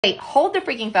Wait, hold the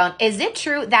freaking phone. Is it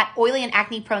true that oily and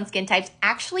acne prone skin types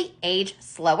actually age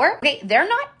slower? Okay, they're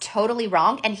not totally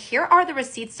wrong, and here are the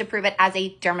receipts to prove it as a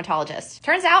dermatologist.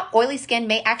 Turns out oily skin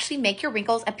may actually make your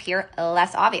wrinkles appear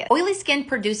less obvious. Oily skin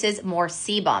produces more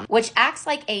sebum, which acts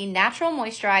like a natural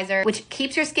moisturizer, which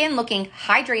keeps your skin looking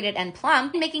hydrated and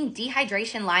plump, making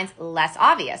dehydration lines less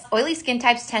obvious. Oily skin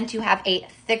types tend to have a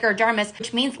thicker dermis,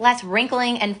 which means less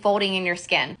wrinkling and folding in your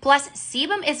skin. Plus,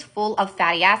 sebum is full of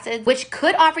fatty acids, which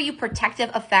could offer you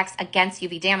protective effects against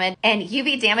UV damage, and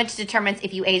UV damage determines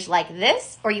if you age like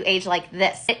this or you age like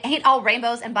this. It ain't all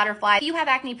rainbows and butterflies. If you have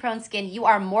acne prone skin, you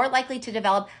are more likely to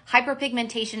develop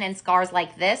hyperpigmentation and scars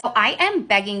like this. So I am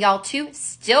begging y'all to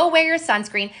still wear your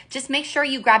sunscreen. Just make sure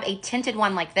you grab a tinted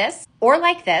one like this, or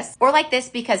like this, or like this,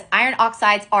 because iron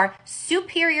oxides are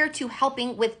superior to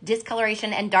helping with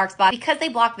discoloration and dark spots because they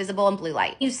block visible and blue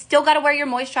light. You still gotta wear your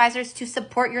moisturizers to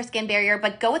support your skin barrier,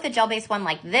 but go with a gel-based one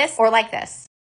like this or like this.